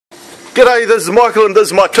G'day, this is Michael and this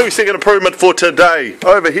is my 2-second improvement for today.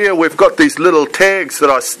 Over here we've got these little tags that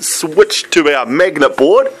I switched to our magnet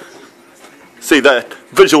board. See the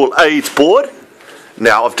visual aids board?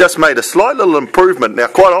 Now I've just made a slight little improvement. Now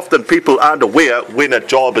quite often people aren't aware when a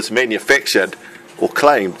job is manufactured or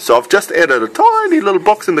claimed. So I've just added a tiny little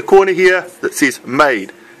box in the corner here that says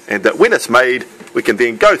made. And that when it's made we can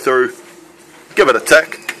then go through, give it a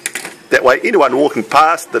tick. That way anyone walking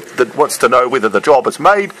past that wants to know whether the job is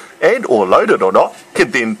made and or loaded or not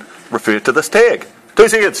can then refer to this tag. 2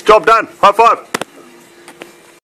 seconds, job done, high five.